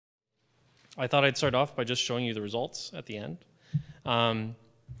I thought I'd start off by just showing you the results at the end.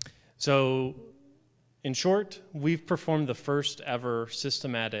 So in short, we've performed the first ever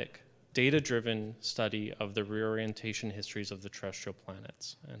systematic data-driven study of the reorientation histories of the terrestrial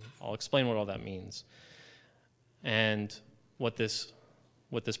planets. And I'll explain what all that means. And what this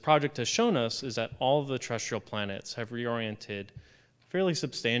project has shown us is that all of the terrestrial planets have reoriented fairly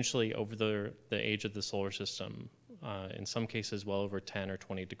substantially over the age of the solar system, in some cases well over 10 or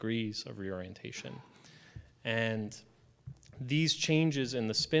 20 degrees of reorientation. And these changes in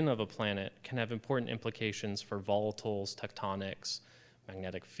the spin of a planet can have important implications for volatiles, tectonics,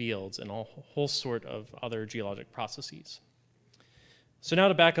 magnetic fields, and a whole sort of other geologic processes. So now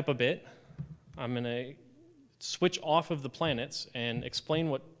to back up a bit, I'm going to switch off of the planets and explain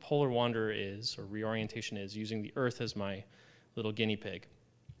what polar wander is, or reorientation is, using the Earth as my little guinea pig.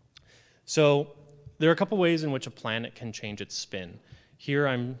 So there are a couple ways in which a planet can change its spin. Here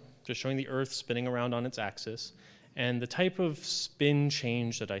I'm just showing the Earth spinning around on its axis, and the type of spin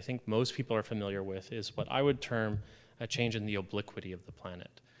change that I think most people are familiar with is what I would term a change in the obliquity of the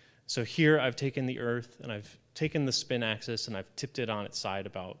planet. So here I've taken the Earth and I've taken the spin axis and I've tipped it on its side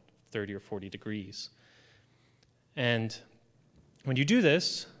about 30 or 40 degrees. And when you do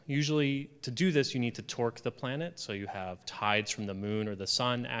this, usually to do this you need to torque the planet, so you have tides from the moon or the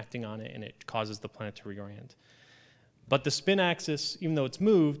sun acting on it and it causes the planet to reorient. But the spin axis, even though it's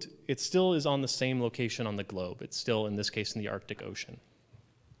moved, it still is on the same location on the globe. It's still, in this case, in the Arctic Ocean.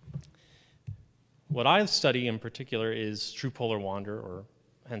 What I study in particular is true polar wander, or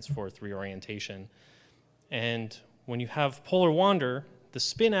henceforth reorientation. And when you have polar wander, the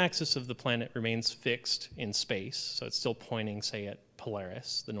spin axis of the planet remains fixed in space, so it's still pointing, say, at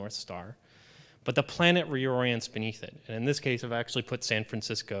Polaris, the North Star, but the planet reorients beneath it. And in this case, I've actually put San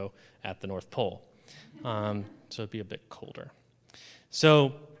Francisco at the North Pole, so it'd be a bit colder.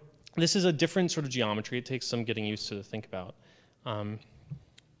 So this is a different sort of geometry. It takes some getting used to think about.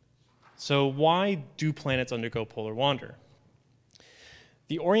 So why do planets undergo polar wander?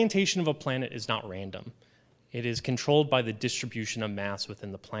 The orientation of a planet is not random. It is controlled by the distribution of mass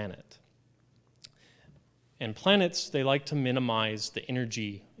within the planet. And planets, they like to minimize the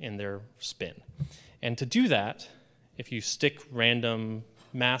energy in their spin. And to do that, if you stick random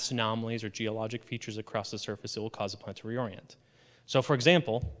mass anomalies or geologic features across the surface, it will cause the planet to reorient. So for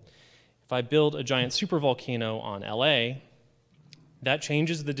example, if I build a giant supervolcano on LA, that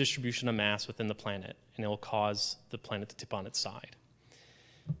changes the distribution of mass within the planet, and it will cause the planet to tip on its side.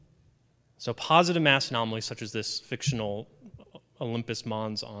 So positive mass anomalies, such as this fictional Olympus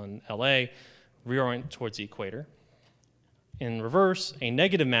Mons on LA, reorient towards the equator. In reverse, a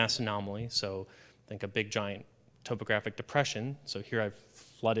negative mass anomaly, so think a big giant topographic depression, so here I've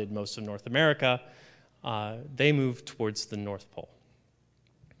flooded most of North America, they move towards the North Pole.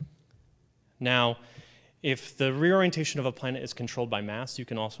 Now, if the reorientation of a planet is controlled by mass, you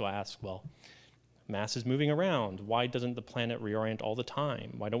can also ask, well, mass is moving around. Why doesn't the planet reorient all the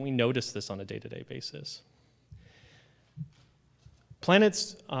time? Why don't we notice this on a day-to-day basis?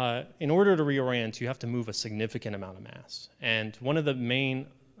 Planets, in order to reorient, you have to move a significant amount of mass. And one of the main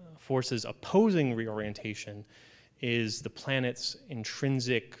forces opposing reorientation is the planet's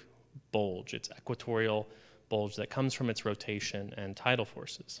intrinsic bulge, its equatorial bulge that comes from its rotation and tidal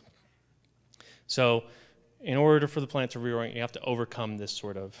forces. So in order for the planet to reorient, you have to overcome this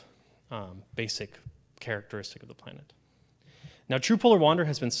sort of basic characteristic of the planet. Now, true polar wander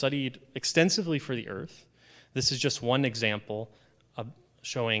has been studied extensively for the Earth. This is just one example of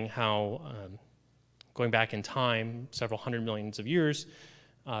showing how, going back in time, several hundred millions of years,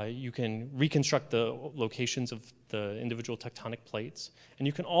 you can reconstruct the locations of the individual tectonic plates, and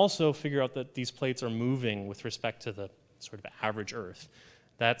you can also figure out that these plates are moving with respect to the sort of average Earth.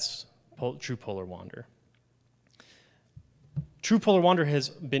 That's true polar wander. True polar wander has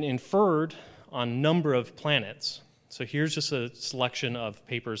been inferred on a number of planets. So here's just a selection of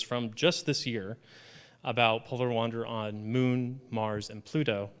papers from just this year about polar wander on Moon, Mars, and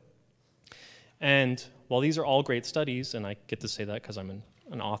Pluto. And while these are all great studies, and I get to say that because I'm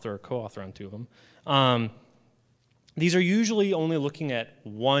an author or co-author on two of them, these are usually only looking at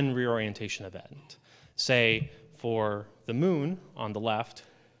one reorientation event. Say, for the Moon on the left,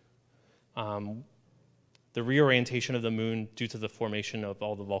 the reorientation of the Moon due to the formation of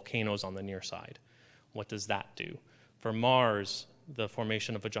all the volcanoes on the near side. What does that do? For Mars, the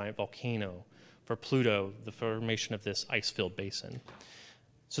formation of a giant volcano. For Pluto, the formation of this ice-filled basin.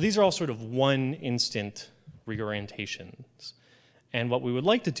 So these are all sort of one instant reorientations. And what we would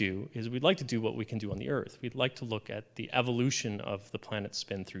like to do is we'd like to do what we can do on the Earth. We'd like to look at the evolution of the planet's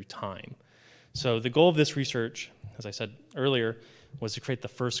spin through time. So the goal of this research, as I said earlier, was to create the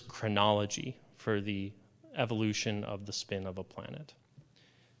first chronology for the evolution of the spin of a planet.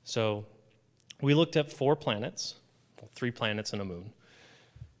 So we looked at 4 planets, 3 planets and a moon.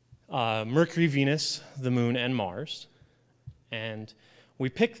 Mercury, Venus, the moon, and Mars. And we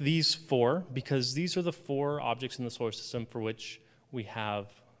picked these 4 because these are the 4 objects in the solar system for which we have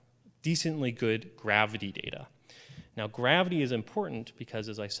decently good gravity data. Now, gravity is important because,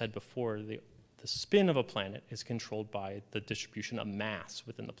 as I said before, the spin of a planet is controlled by the distribution of mass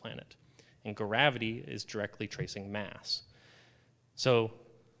within the planet. And gravity is directly tracing mass. So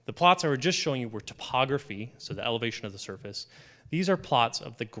the plots I were just showing you were topography, so the elevation of the surface. These are plots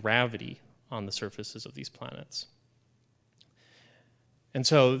of the gravity on the surfaces of these planets. And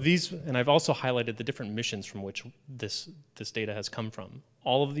so these, and I've also highlighted the different missions from which this data has come from.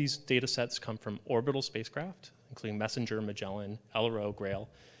 All of these data sets come from orbital spacecraft, including Messenger, Magellan, LRO, Grail,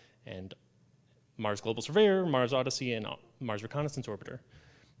 and Mars Global Surveyor, Mars Odyssey, and Mars Reconnaissance Orbiter.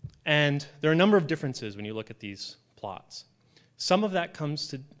 And there are a number of differences when you look at these plots. Some of that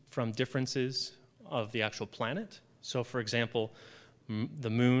comes from differences of the actual planet. So for example, the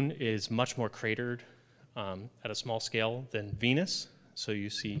moon is much more cratered at a small scale than Venus. So you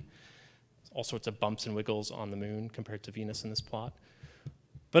see all sorts of bumps and wiggles on the moon compared to Venus in this plot.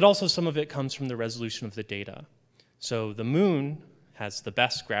 But also some of it comes from the resolution of the data. So the moon has the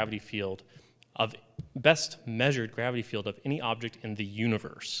best gravity field best measured gravity field of any object in the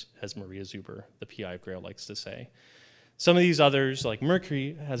universe, as Maria Zuber, the PI of Grail, likes to say. Some of these others, like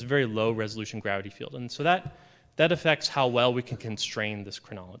Mercury, has very low resolution gravity field. And so that affects how well we can constrain this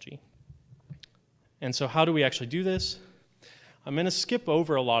chronology. And so how do we actually do this? I'm going to skip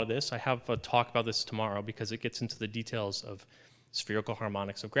over a lot of this. I have a talk about this tomorrow because it gets into the details of spherical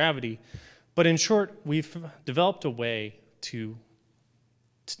harmonics of gravity. But in short, we've developed a way to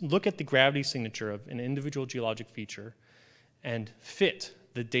look at the gravity signature of an individual geologic feature and fit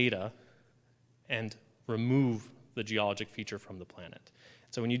the data and remove the geologic feature from the planet.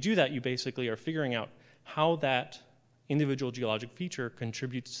 So when you do that, you basically are figuring out how that individual geologic feature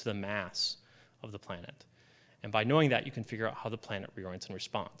contributes to the mass of the planet. And by knowing that, you can figure out how the planet reorients in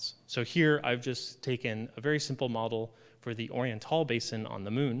response. So here, I've just taken a very simple model for the Oriental Basin on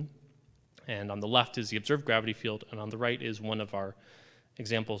the moon. And on the left is the observed gravity field, and on the right is one of our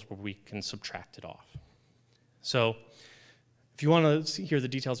examples where we can subtract it off. So if you want to hear the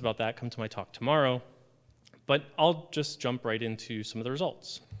details about that, come to my talk tomorrow. But I'll just jump right into some of the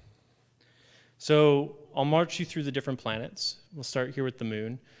results. So I'll march you through the different planets. We'll start here with the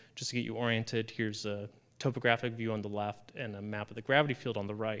moon, just to get you oriented. Here's a topographic view on the left and a map of the gravity field on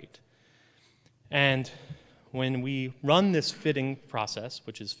the right. And when we run this fitting process,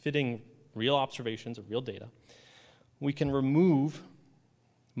 which is fitting real observations of real data, we can remove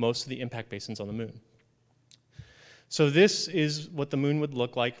most of the impact basins on the moon. So this is what the moon would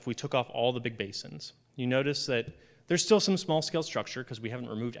look like if we took off all the big basins. You notice that there's still some small scale structure because we haven't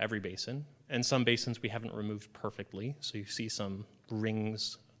removed every basin, and some basins we haven't removed perfectly. So you see some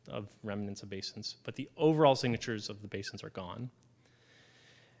rings of remnants of basins, but the overall signatures of the basins are gone.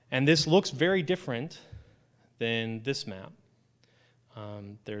 And this looks very different than this map.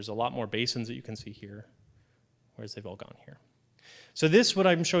 There's a lot more basins that you can see here, whereas they've all gone here. So this, what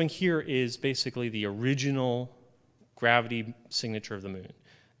I'm showing here, is basically the original gravity signature of the moon,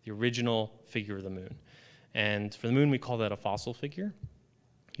 the original figure of the moon. And for the moon, we call that a fossil figure.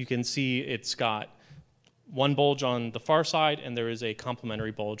 You can see it's got one bulge on the far side, and there is a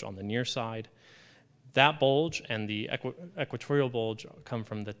complementary bulge on the near side. That bulge and the equatorial bulge come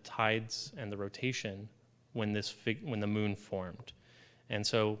from the tides and the rotation when the moon formed. And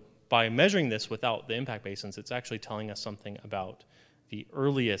so by measuring this without the impact basins, it's actually telling us something about the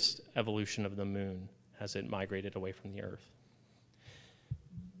earliest evolution of the moon as it migrated away from the Earth.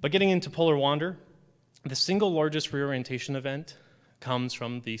 But getting into polar wander, the single largest reorientation event comes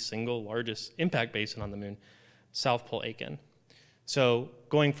from the single largest impact basin on the moon, South Pole Aitken. So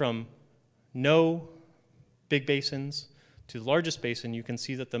going from no big basins to the largest basin, you can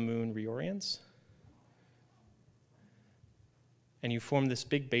see that the moon reorients. And you form this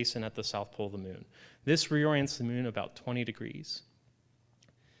big basin at the south pole of the moon. This reorients the moon about 20 degrees.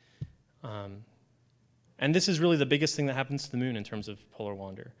 And this is really the biggest thing that happens to the moon in terms of polar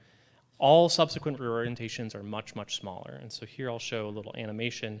wander. All subsequent reorientations are much, much smaller. And so here I'll show a little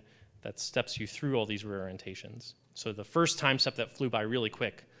animation that steps you through all these reorientations. So the first time step that flew by really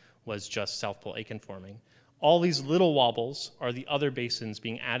quick was just South Pole Aitken forming. All these little wobbles are the other basins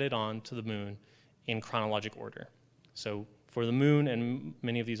being added on to the moon in chronologic order. So for the moon and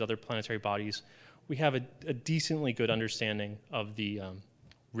many of these other planetary bodies, we have a decently good understanding of the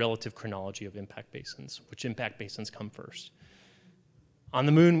relative chronology of impact basins, which impact basins come first. On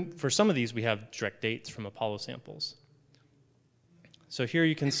the moon, for some of these, we have direct dates from Apollo samples. So here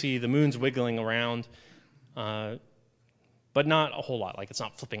you can see the moon's wiggling around, but not a whole lot, like it's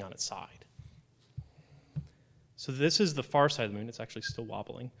not flipping on its side. So this is the far side of the moon. It's actually still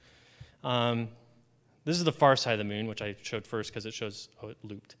wobbling. This is the far side of the moon, which I showed first because it shows, oh, it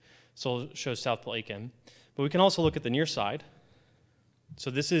looped. So it shows South Pole Aitken. But we can also look at the near side.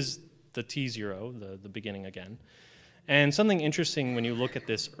 So this is the T0, the beginning again. And something interesting when you look at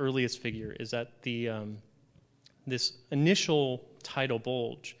this earliest figure is that this initial tidal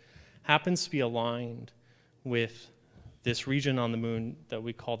bulge happens to be aligned with this region on the moon that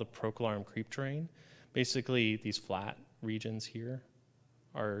we call the Procolarum creep terrain. Basically, these flat regions here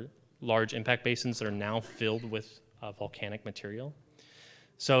are large impact basins that are now filled with volcanic material.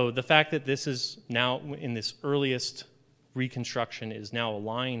 So the fact that this is now in this earliest reconstruction is now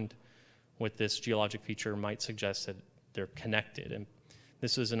aligned with this geologic feature might suggest that they're connected. And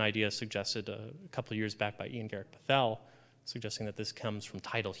this was an idea suggested a couple of years back by Ian Garrick Pathel, suggesting that this comes from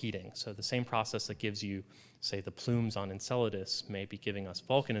tidal heating. So the same process that gives you, say, the plumes on Enceladus may be giving us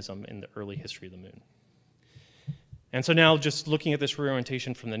volcanism in the early history of the moon. And so now just looking at this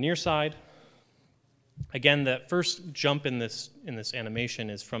reorientation from the near side, again, that first jump in this animation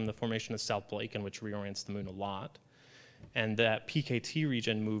is from the formation of South Pole Aitken, which reorients the moon a lot. And that PKT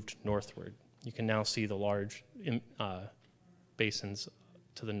region moved northward. You can now see the large basins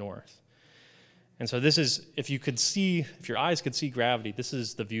to the north. And so this is, if your eyes could see gravity, this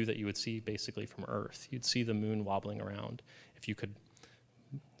is the view that you would see basically from Earth. You'd see the moon wobbling around if you could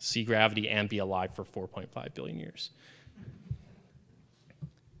see gravity and be alive for 4.5 billion years.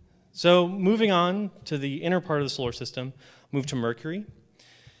 So moving on to the inner part of the solar system, move to Mercury.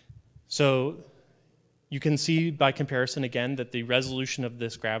 So you can see by comparison again that the resolution of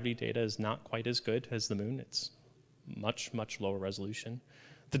this gravity data is not quite as good as the moon. It's much, much lower resolution.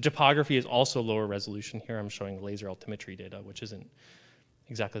 The topography is also lower resolution. Here I'm showing laser altimetry data, which isn't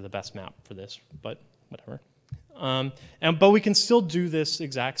exactly the best map for this, but whatever. But we can still do this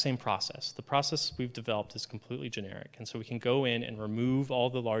exact same process. The process we've developed is completely generic, and so we can go in and remove all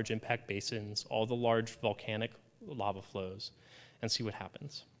the large impact basins, all the large volcanic lava flows, and see what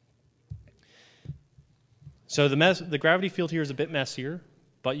happens. So the gravity field here is a bit messier,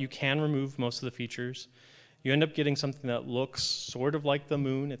 but you can remove most of the features. You end up getting something that looks sort of like the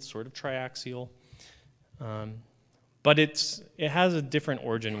moon. It's sort of triaxial. But it has a different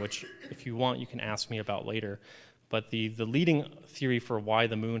origin, which if you want, you can ask me about later. But the leading theory for why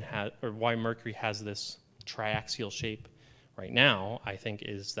the moon why Mercury has this triaxial shape right now, I think,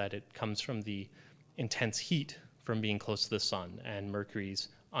 is that it comes from the intense heat from being close to the sun and Mercury's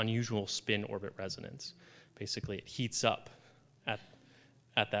unusual spin orbit resonance. Basically, it heats up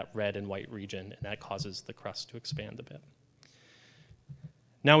at that red and white region, and that causes the crust to expand a bit.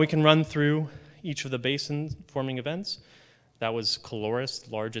 Now we can run through each of the basin-forming events. That was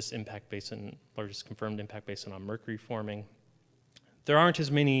Caloris, largest impact basin, largest confirmed impact basin on Mercury forming. There aren't as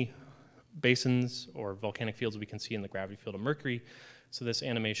many basins or volcanic fields we can see in the gravity field of Mercury, so this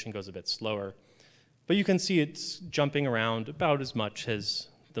animation goes a bit slower. But you can see it's jumping around about as much as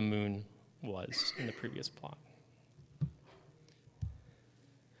the moon was in the previous plot.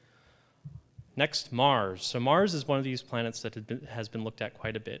 Next, Mars. So Mars is one of these planets that has been looked at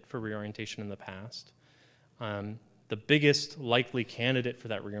quite a bit for reorientation in the past. The biggest likely candidate for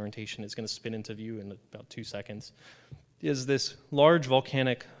that reorientation is going to spin into view in about 2 seconds, is this large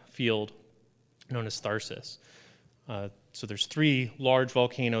volcanic field known as Tharsis. So there's 3 large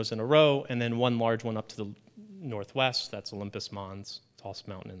volcanoes in a row, and then one large one up to the northwest. That's Olympus Mons, tallest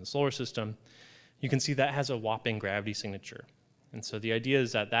mountain in the solar system. You can see that has a whopping gravity signature. And so the idea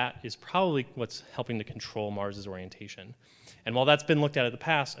is that that is probably what's helping to control Mars's orientation. And while that's been looked at in the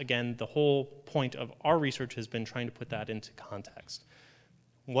past, again, the whole point of our research has been trying to put that into context.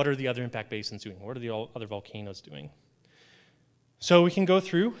 What are the other impact basins doing? What are the other volcanoes doing? So we can go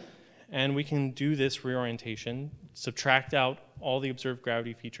through and we can do this reorientation, subtract out all the observed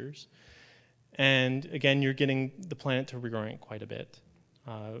gravity features. And again, you're getting the planet to reorient quite a bit.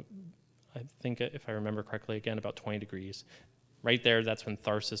 I think, if I remember correctly, again, about 20 degrees. Right there, that's when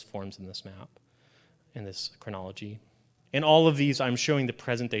Tharsis forms in this map, in this chronology. In all of these, I'm showing the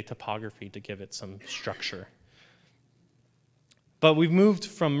present-day topography to give it some structure. But we've moved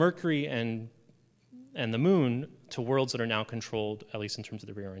from Mercury and the moon to worlds that are now controlled, at least in terms of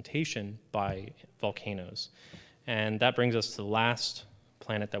the reorientation, by volcanoes. And that brings us to the last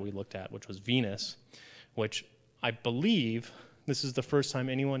planet that we looked at, which was Venus, which I believe this is the first time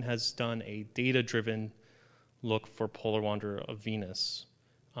anyone has done a data-driven look for polar wanderer of Venus.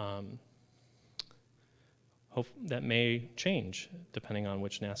 that may change depending on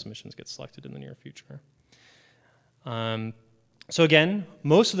which NASA missions get selected in the near future. So again,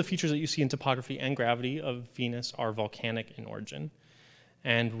 most of the features that you see in topography and gravity of Venus are volcanic in origin.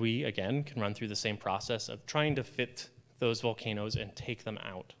 And we, again, can run through the same process of trying to fit those volcanoes and take them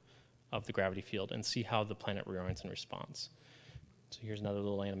out of the gravity field and see how the planet reorients in response. So here's another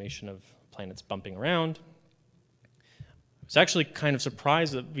little animation of planets bumping around. I was actually kind of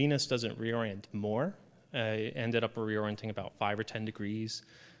surprised that Venus doesn't reorient more. It ended up reorienting about 5 or 10 degrees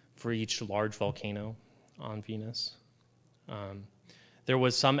for each large volcano on Venus. There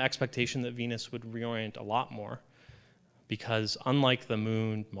was some expectation that Venus would reorient a lot more because unlike the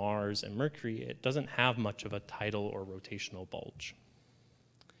Moon, Mars, and Mercury, it doesn't have much of a tidal or rotational bulge.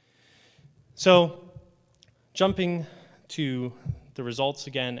 So jumping to the results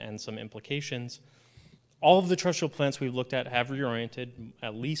again and some implications, all of the terrestrial planets we've looked at have reoriented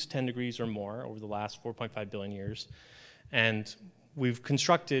at least 10 degrees or more over the last 4.5 billion years. And we've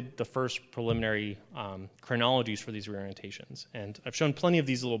constructed the first preliminary chronologies for these reorientations. And I've shown plenty of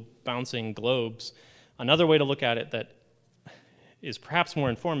these little bouncing globes. Another way to look at it that is perhaps more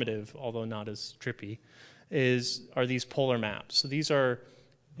informative, although not as trippy, are these polar maps. So these are,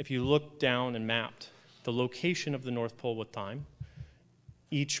 if you look down and mapped the location of the North Pole with time,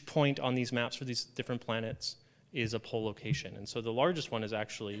 each point on these maps for these different planets is a pole location. And so the largest one is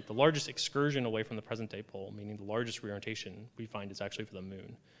actually, the largest excursion away from the present-day pole, meaning the largest reorientation we find is actually for the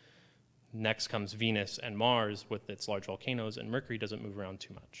Moon. Next comes Venus and Mars with its large volcanoes, and Mercury doesn't move around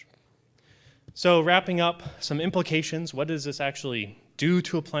too much. So wrapping up, some implications. What does this actually do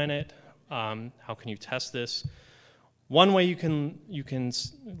to a planet? How can you test this? One way you can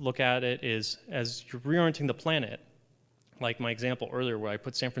look at it is as you're reorienting the planet, like my example earlier where I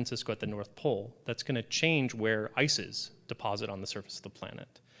put San Francisco at the North Pole, that's going to change where ices deposit on the surface of the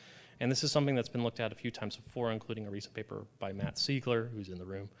planet. And this is something that's been looked at a few times before, including a recent paper by Matt Siegler, who's in the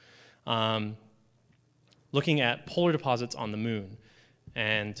room, looking at polar deposits on the Moon.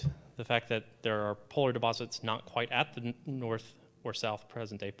 And the fact that there are polar deposits not quite at the north or south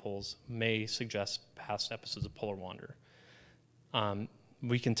present-day poles may suggest past episodes of polar wander.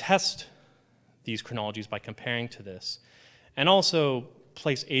 We can test these chronologies by comparing to this, and also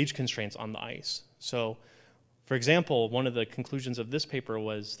place age constraints on the ice. So, for example, one of the conclusions of this paper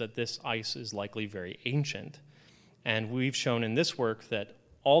was that this ice is likely very ancient. And we've shown in this work that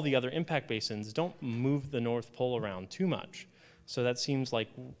all the other impact basins don't move the North Pole around too much. So that seems like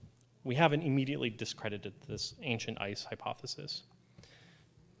we haven't immediately discredited this ancient ice hypothesis.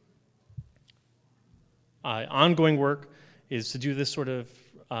 Ongoing work is to do this sort of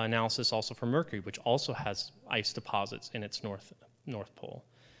analysis also for Mercury, which also has ice deposits in its north pole.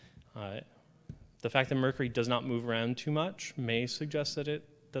 The fact that Mercury does not move around too much may suggest that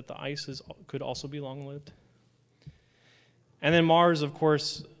the ice could also be long-lived. And then Mars, of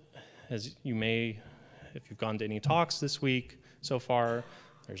course, as you may, if you've gone to any talks this week so far,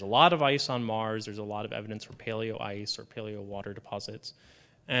 there's a lot of ice on Mars. There's a lot of evidence for paleo ice or paleo water deposits.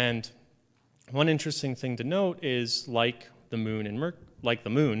 And one interesting thing to note is, like the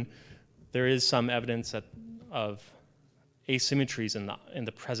Moon, there is some evidence of asymmetries in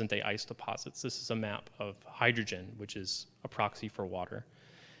the present-day ice deposits. This is a map of hydrogen, which is a proxy for water,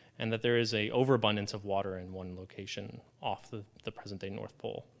 and that there is an overabundance of water in one location off the present-day North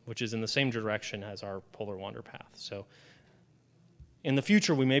Pole, which is in the same direction as our polar wander path. So in the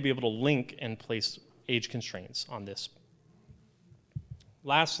future, we may be able to link and place age constraints on this.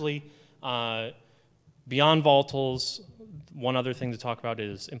 Lastly, beyond volatiles, one other thing to talk about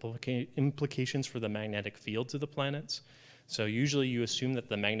is implications for the magnetic fields of the planets. So usually you assume that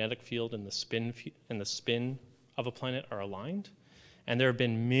the magnetic field and the spin of a planet are aligned. And there have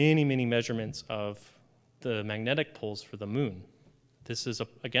been many, many measurements of the magnetic poles for the Moon. This is,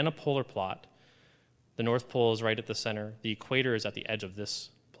 again, a polar plot. The North Pole is right at the center. The equator is at the edge of this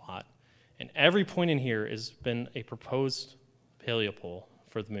plot. And every point in here has been a proposed paleopole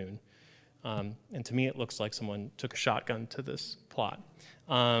for the Moon. And to me, it looks like someone took a shotgun to this plot.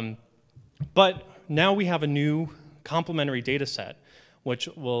 But now we have a new complementary data set, which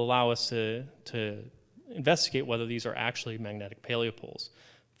will allow us to investigate whether these are actually magnetic paleopoles.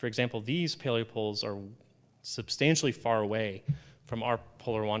 For example, these paleopoles are substantially far away from our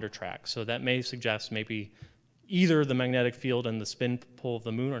polar wander track. So that may suggest maybe either the magnetic field and the spin pole of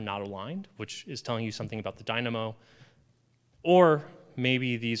the Moon are not aligned, which is telling you something about the dynamo, or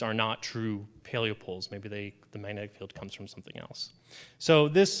maybe these are not true paleopoles. Maybe the magnetic field comes from something else. So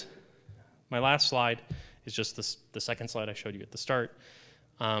this, my last slide, is just the second slide I showed you at the start.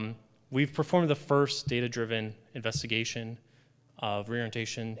 We've performed the first data-driven investigation of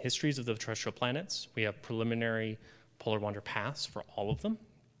reorientation histories of the terrestrial planets. We have preliminary polar wander paths for all of them.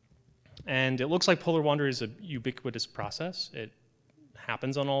 And it looks like polar wander is a ubiquitous process. It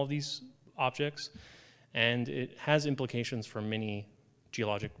happens on all of these objects, and it has implications for many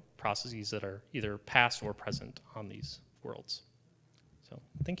geologic processes that are either past or present on these worlds. So,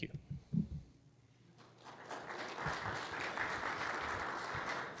 thank you.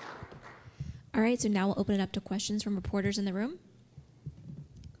 All right, so now we'll open it up to questions from reporters in the room.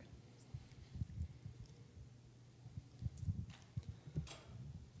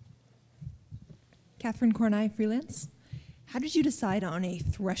 Catherine Cornai, freelance. How did you decide on a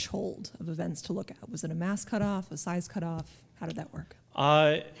threshold of events to look at? Was it a mass cutoff, a size cutoff? How did that work?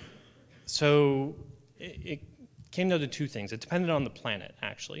 So it came down to two things. It depended on the planet,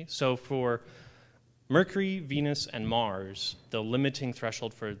 actually. So for Mercury, Venus, and Mars, the limiting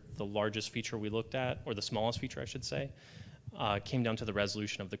threshold for the largest feature we looked at, or the smallest feature, I should say, came down to the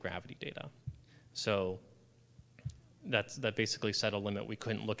resolution of the gravity data. So that basically set a limit. We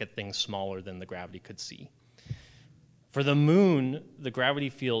couldn't look at things smaller than the gravity could see. For the moon, the gravity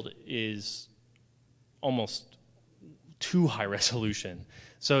field is almost too high resolution.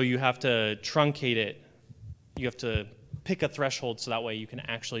 So you have to truncate it. You have to pick a threshold so that way you can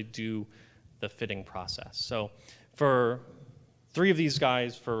actually do the fitting process. So for three of these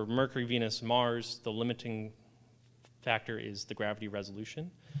guys, for Mercury, Venus, Mars, the limiting factor is the gravity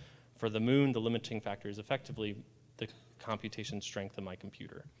resolution. For the moon, the limiting factor is effectively the computation strength of my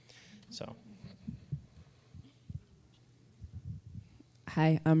computer. So.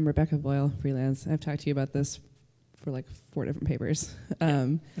 Hi, I'm Rebecca Boyle, freelance. I've talked to you about this for like 4 different papers.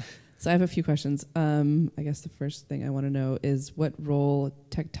 So I have a few questions. I guess the first thing I want to know is what role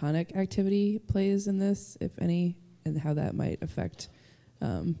tectonic activity plays in this, if any, and how that might affect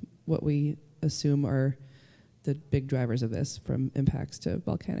what we assume are the big drivers of this, from impacts to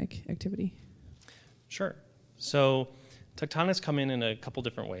volcanic activity. Sure. So tectonics come in a couple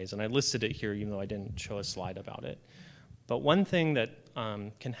different ways, and I listed it here even though I didn't show a slide about it. But one thing that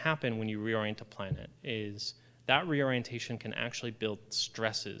can happen when you reorient a planet is that reorientation can actually build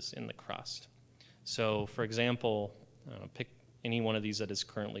stresses in the crust. So for example, pick any one of these that is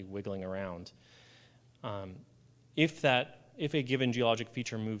currently wiggling around. If a given geologic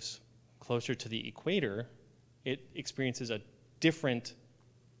feature moves closer to the equator, it experiences a different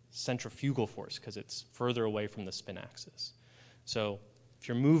centrifugal force because it's further away from the spin axis. So if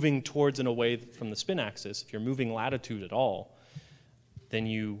you're moving towards and away from the spin axis, if you're moving latitude at all, then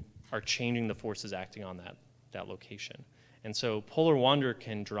you are changing the forces acting on that location. And so polar wander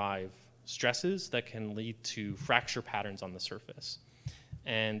can drive stresses that can lead to fracture patterns on the surface.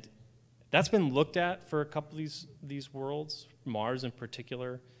 And that's been looked at for a couple of these worlds, Mars in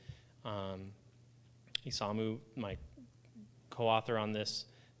particular. Isamu, my co-author on this,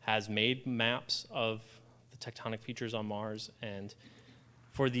 has made maps of the tectonic features on Mars, and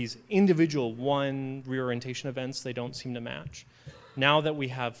for these individual one reorientation events, they don't seem to match. Now that we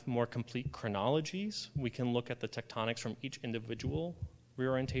have more complete chronologies, we can look at the tectonics from each individual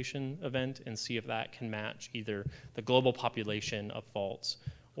reorientation event and see if that can match either the global population of faults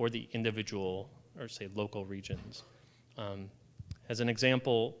or the individual, or say local regions. As an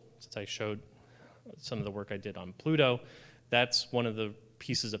example, since I showed some of the work I did on Pluto, that's one of the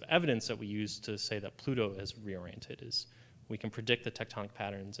pieces of evidence that we use to say that Pluto is reoriented, is we can predict the tectonic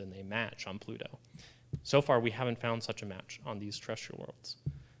patterns and they match on Pluto. So far, we haven't found such a match on these terrestrial worlds.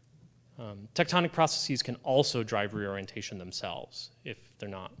 Tectonic processes can also drive reorientation themselves. If they're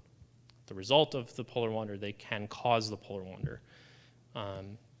not the result of the polar wander, they can cause the polar wander.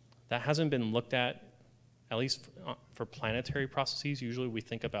 That hasn't been looked at least for planetary processes. Usually we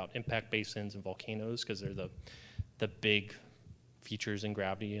think about impact basins and volcanoes because they're the big features in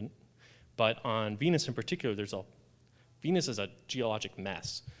gravity. But on Venus in particular, Venus is a geologic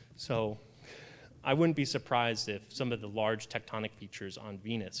mess. So I wouldn't be surprised if some of the large tectonic features on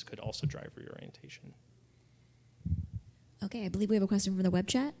Venus could also drive reorientation. Okay, I believe we have a question from the web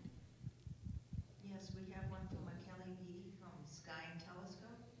chat. Yes, we have one from Kelly Beatty from Sky and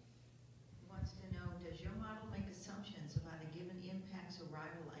Telescope. He wants to know, does your model make assumptions about a given impact's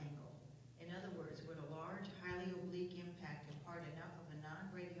arrival angle? In other words, would a large, highly oblique impact impart enough of a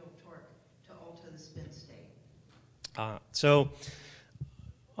non-radial torque to alter the spin state?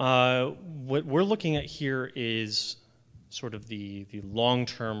 What we're looking at here is sort of the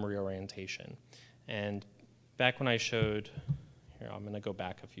long-term reorientation. And back when I showed, here, I'm going to go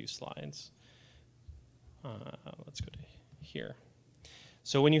back a few slides. Let's go to here.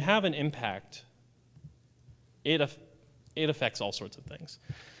 So when you have an impact, it affects all sorts of things.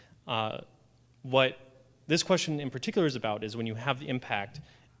 this question in particular is about is when you have the impact,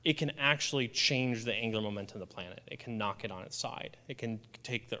 it can actually change the angular momentum of the planet. It can knock it on its side. It can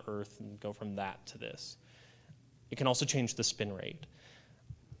take the Earth and go from that to this. It can also change the spin rate.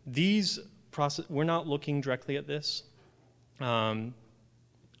 We're not looking directly at this.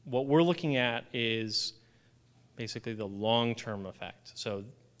 What we're looking at is basically the long-term effect. So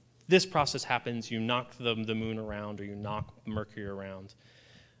this process happens, you knock the moon around or you knock Mercury around.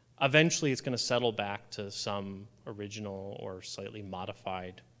 Eventually it's going to settle back to some original or slightly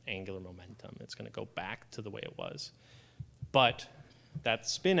modified angular momentum. It's going to go back to the way it was. But that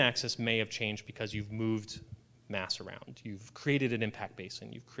spin axis may have changed because you've moved mass around. You've created an impact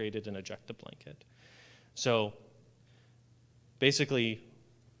basin. You've created an ejecta blanket. So basically,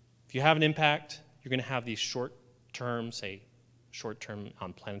 if you have an impact, you're going to have these short-term, say, short-term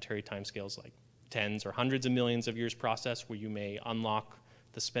on planetary timescales like tens or hundreds of millions of years process where you may unlock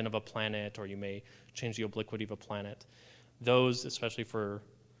the spin of a planet or you may change the obliquity of a planet. Those, especially for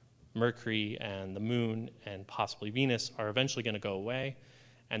Mercury and the moon and possibly Venus, are eventually going to go away.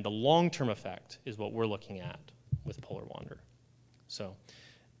 And the long-term effect is what we're looking at with polar wander. So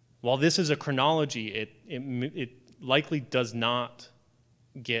while this is a chronology, it likely does not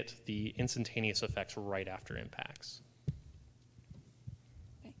get the instantaneous effects right after impacts.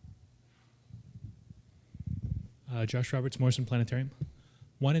 Josh Roberts, Morrison Planetarium.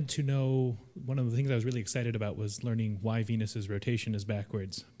 Wanted to know, one of the things I was really excited about was learning why Venus's rotation is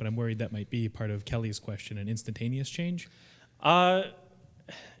backwards, but I'm worried that might be part of Kelly's question, an instantaneous change?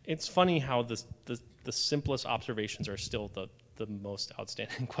 It's funny how the simplest observations are still the most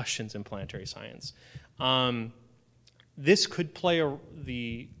outstanding questions in planetary science. This could play a role,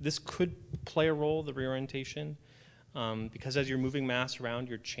 the reorientation, because as you're moving mass around,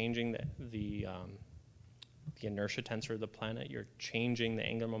 you're changing the inertia tensor of the planet. You're changing the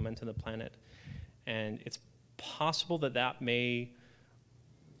angular momentum of the planet, and it's possible that may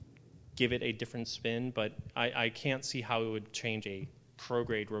give it a different spin. But I can't see how it would change a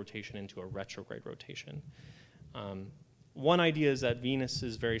prograde rotation into a retrograde rotation. One idea is that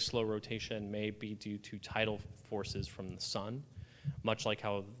Venus's very slow rotation may be due to tidal forces from the sun, much like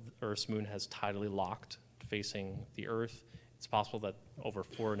how Earth's moon has tidally locked facing the Earth. It's possible that over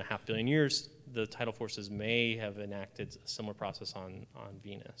 4.5 billion years, the tidal forces may have enacted a similar process on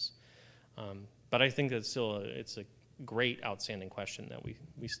Venus. But I think that it's a great outstanding question that we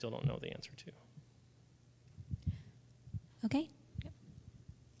still don't know the answer to. Okay.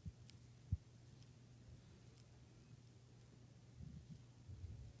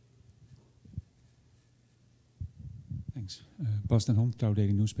 Thanks. Boston Home, Trouw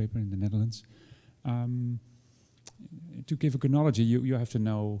Daily newspaper in the Netherlands. To give a chronology, you have to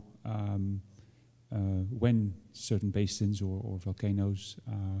know when certain basins or volcanoes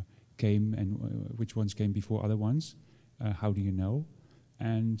came and which ones came before other ones. How do you know?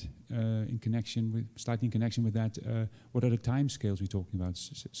 And slightly in connection with that, what are the time scales we're talking about?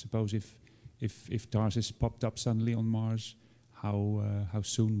 Suppose if Tarsus popped up suddenly on Mars, how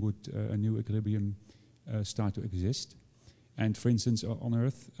soon would a new equilibrium start to exist? And for instance, on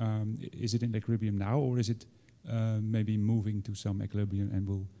Earth, is it in equilibrium now, or is it maybe moving to some equilibrium, and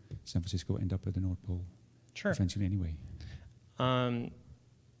will San Francisco end up at the North Pole? Sure. Eventually anyway.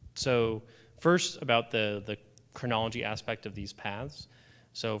 So first about the chronology aspect of these paths.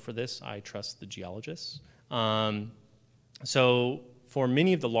 So for this, I trust the geologists. So for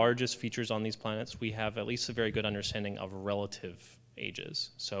many of the largest features on these planets, we have at least a very good understanding of relative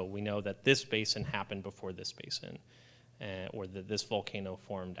ages. So we know that this basin happened before this basin, or that this volcano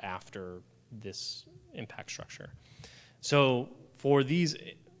formed after this impact structure. So for these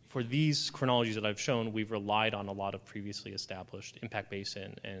chronologies that I've shown, we've relied on a lot of previously established impact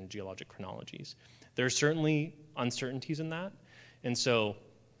basin and geologic chronologies. There are certainly uncertainties in that, and so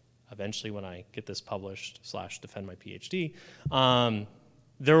eventually when I get this published / defend my PhD,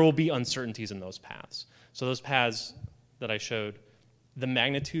 there will be uncertainties in those paths. So those paths that I showed, the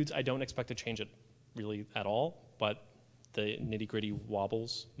magnitudes, I don't expect to change it really at all, but the nitty-gritty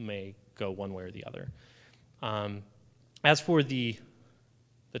wobbles may go one way or the other. As for the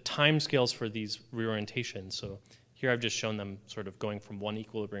time scales for these reorientations, so here I've just shown them sort of going from one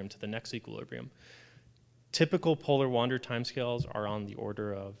equilibrium to the next equilibrium. Typical polar wander timescales are on the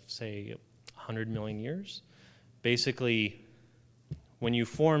order of, say, 100 million years. Basically, when you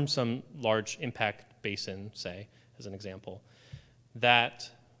form some large impact basin, say, as an example, that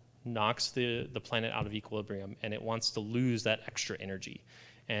knocks the planet out of equilibrium, and it wants to lose that extra energy.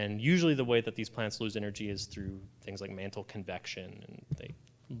 And usually the way that these planets lose energy is through things like mantle convection, and they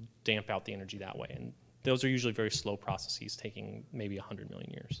damp out the energy that way. And those are usually very slow processes, taking maybe 100 million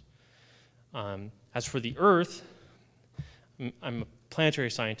years. As for the Earth, I'm a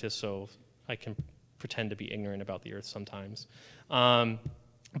planetary scientist, so I can pretend to be ignorant about the Earth sometimes.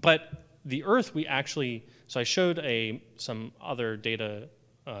 But the Earth, we actually, so I showed some other data,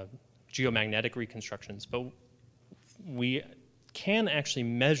 geomagnetic reconstructions, but we can actually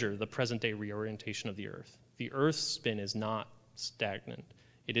measure the present day reorientation of the Earth. The Earth's spin is not stagnant.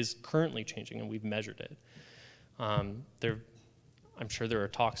 It is currently changing, and we've measured it. I'm sure there are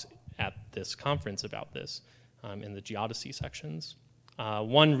talks at this conference about this in the geodesy sections.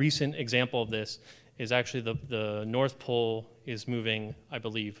 One recent example of this is actually the North Pole is moving, I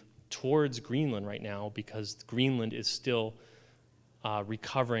believe, towards Greenland right now because Greenland is still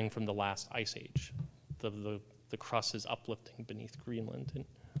recovering from the last ice age. The crust is uplifting beneath Greenland.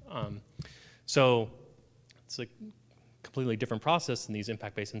 And, so it's a completely different process than these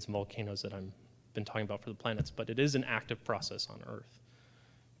impact basins and volcanoes that I've been talking about for the planets, but it is an active process on Earth,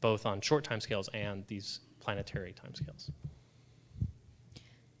 both on short timescales and these planetary timescales.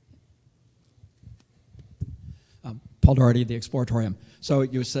 Paul Doherty, the Exploratorium. So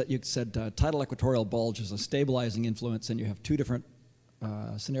you said tidal equatorial bulge is a stabilizing influence, and you have two different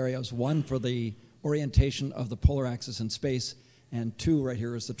scenarios. One for the orientation of the polar axis in space, and two right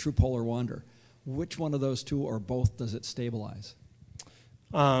here is the true polar wander. Which one of those two or both does it stabilize?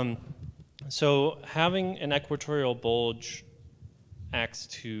 So having an equatorial bulge acts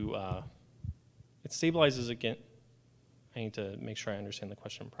to, it stabilizes again. I need to make sure I understand the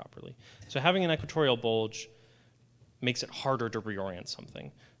question properly. So having an equatorial bulge makes it harder to reorient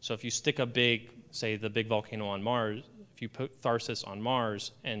something. So if you stick a big, say the big volcano on Mars, if you put Tharsis on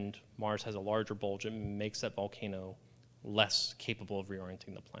Mars and Mars has a larger bulge, it makes that volcano less capable of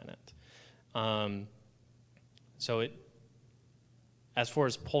reorienting the planet. So as far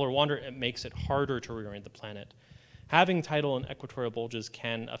as polar wander, it makes it harder to reorient the planet. Having tidal and equatorial bulges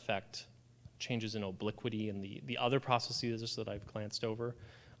can affect changes in obliquity and the other processes that I've glanced over.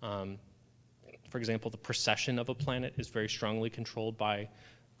 For example, the precession of a planet is very strongly controlled by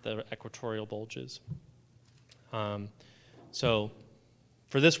the equatorial bulges. So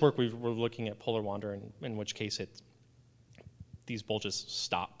for this work, we're looking at polar wander, in which case these bulges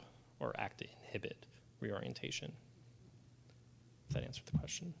stop or act to inhibit reorientation. If that answered the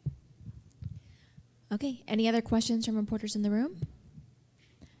question. Okay, any other questions from reporters in the room?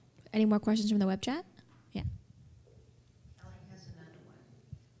 Any more questions from the web chat? Yeah. Ellie has another one.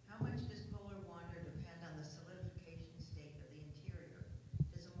 How much does polar wander depend on the solidification state of the interior?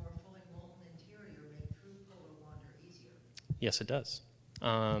 Does a more fully molten interior make true polar wander easier? Yes, it does.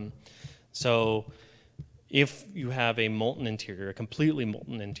 So if you have a molten interior, a completely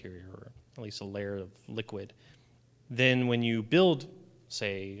molten interior, or at least a layer of liquid, then when you build,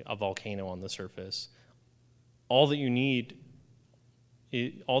 say, a volcano on the surface, all that you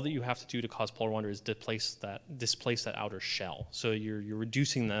have to do to cause polar wander is displace that outer shell. So you're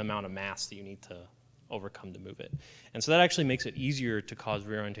reducing the amount of mass that you need to overcome to move it. And so that actually makes it easier to cause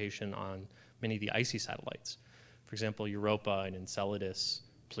reorientation on many of the icy satellites. For example, Europa and Enceladus,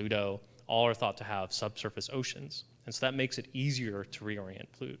 Pluto, all are thought to have subsurface oceans. And so that makes it easier to reorient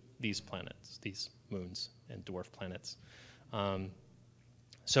these planets, these moons and dwarf planets.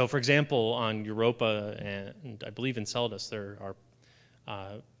 So for example, on Europa and I believe Enceladus, there are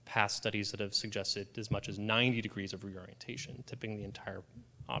past studies that have suggested as much as 90 degrees of reorientation, tipping the entire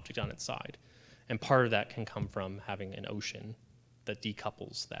object on its side. And part of that can come from having an ocean that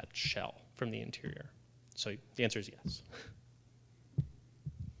decouples that shell from the interior. So the answer is yes.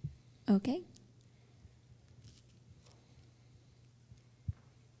 Okay.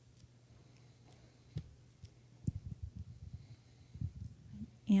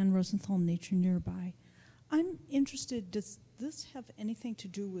 Ann Rosenthal, Nature Nearby. I'm interested, does this have anything to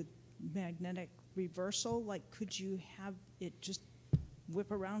do with magnetic reversal? Like, could you have it just whip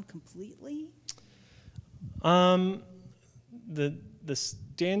around completely? The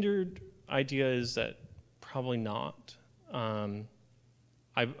standard idea is that probably not.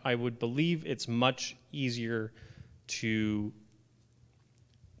 I would believe it's much easier to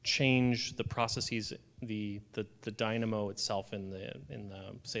change the processes, the dynamo itself in the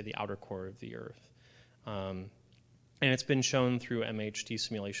say the outer core of the Earth, and it's been shown through MHD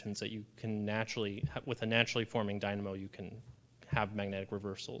simulations that you can naturally, with a naturally forming dynamo, you can have magnetic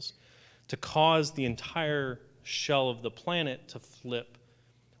reversals to cause the entire shell of the planet to flip.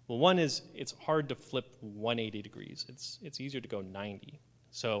 Well, one is it's hard to flip 180 degrees. It's easier to go 90.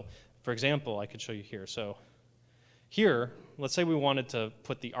 So, for example, I could show you here. So here, let's say we wanted to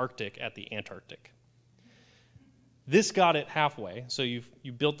put the Arctic at the Antarctic. This got it halfway. So you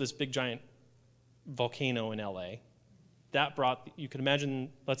built this big giant volcano in LA. that brought, you can imagine,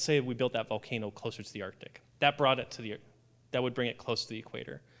 let's say we built that volcano closer to the Arctic. That brought it to that would bring it close to the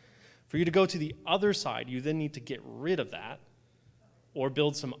equator. For you to go to the other side, you then need to get rid of that or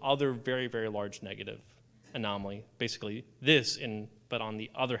build some other very, very large negative anomaly, basically this, but on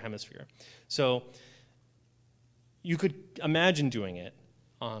the other hemisphere. So you could imagine doing it.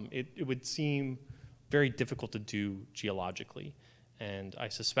 It would seem very difficult to do geologically, and I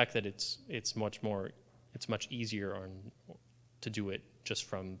suspect that it's much easier to do it just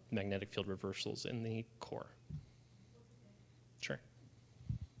from magnetic field reversals in the core. Sure.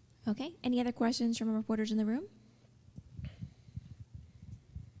 Okay. Any other questions from reporters in the room?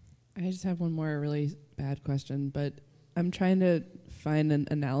 I just have one more really bad question, but I'm trying to find an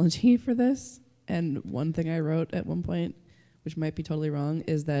analogy for this. And one thing I wrote at one point, which might be totally wrong,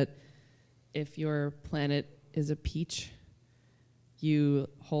 is that if your planet is a peach, you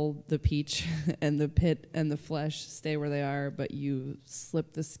hold the peach and the pit and the flesh stay where they are, but you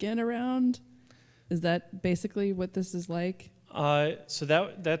slip the skin around. Is that basically what this is like?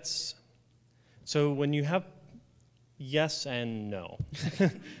 So when you have yes and no.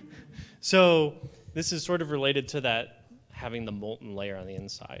 So this is sort of related to that having the molten layer on the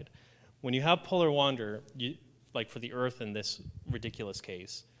inside. When you have polar wander, like for the Earth in this ridiculous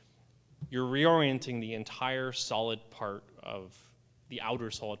case, you're reorienting the entire solid part of the outer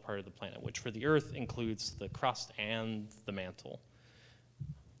solid part of the planet, which for the Earth includes the crust and the mantle.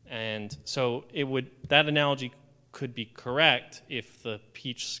 And so that analogy could be correct if the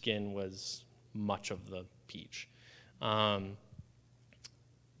peach skin was much of the peach.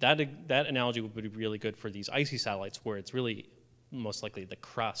 That analogy would be really good for these icy satellites where it's really most likely the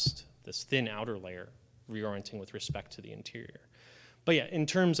crust, this thin outer layer, reorienting with respect to the interior. But yeah, in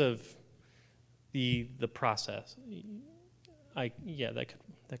terms of the process, that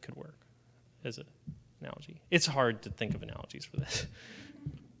could work as an analogy. It's hard to think of analogies for this.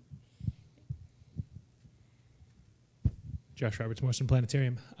 Josh Roberts, Morrison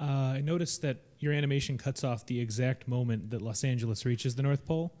Planetarium. I noticed that your animation cuts off the exact moment that Los Angeles reaches the North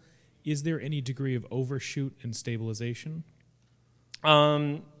Pole. Is there any degree of overshoot and stabilization?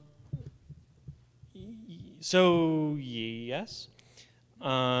 So yes.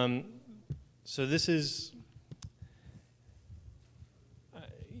 So this is, I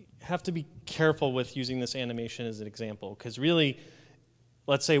have to be careful with using this animation as an example, because really,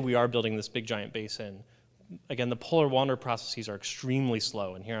 let's say we are building this big giant basin. Again, the polar wander processes are extremely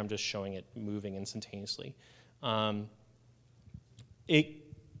slow, and here I'm just showing it moving instantaneously. It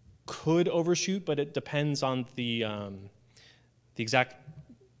could overshoot, but it depends on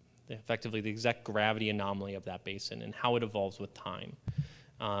effectively the exact gravity anomaly of that basin and how it evolves with time.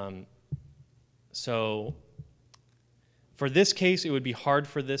 So for this case, it would be hard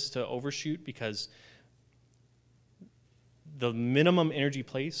for this to overshoot because the minimum energy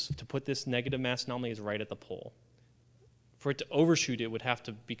place to put this negative mass anomaly is right at the pole. For it to overshoot, it would have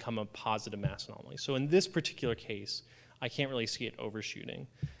to become a positive mass anomaly. So in this particular case, I can't really see it overshooting.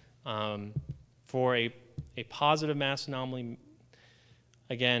 For a positive mass anomaly,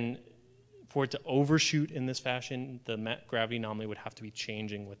 again, for it to overshoot in this fashion, the gravity anomaly would have to be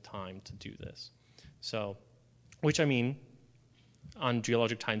changing with time to do this. So, which I mean, on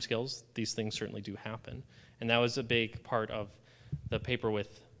geologic timescales, these things certainly do happen. And that was a big part of the paper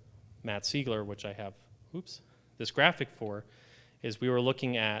with Matt Siegler, which I have, this graphic for, is we were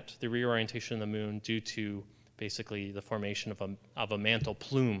looking at the reorientation of the moon due to basically the formation of a mantle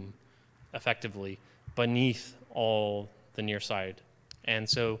plume, effectively, beneath all the near side. And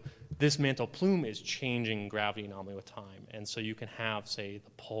so this mantle plume is changing gravity anomaly with time. And so you can have, say,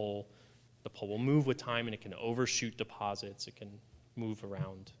 the pole will move with time and it can overshoot deposits, it can move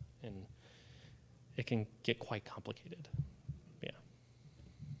around, and it can get quite complicated. Yeah.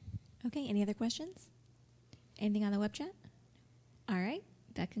 Okay, any other questions? Anything on the web chat? All right,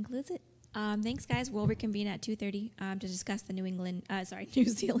 that concludes it. Thanks, guys. We'll reconvene at 2:30 to discuss the New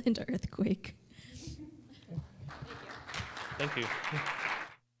Zealand earthquake. Thank you.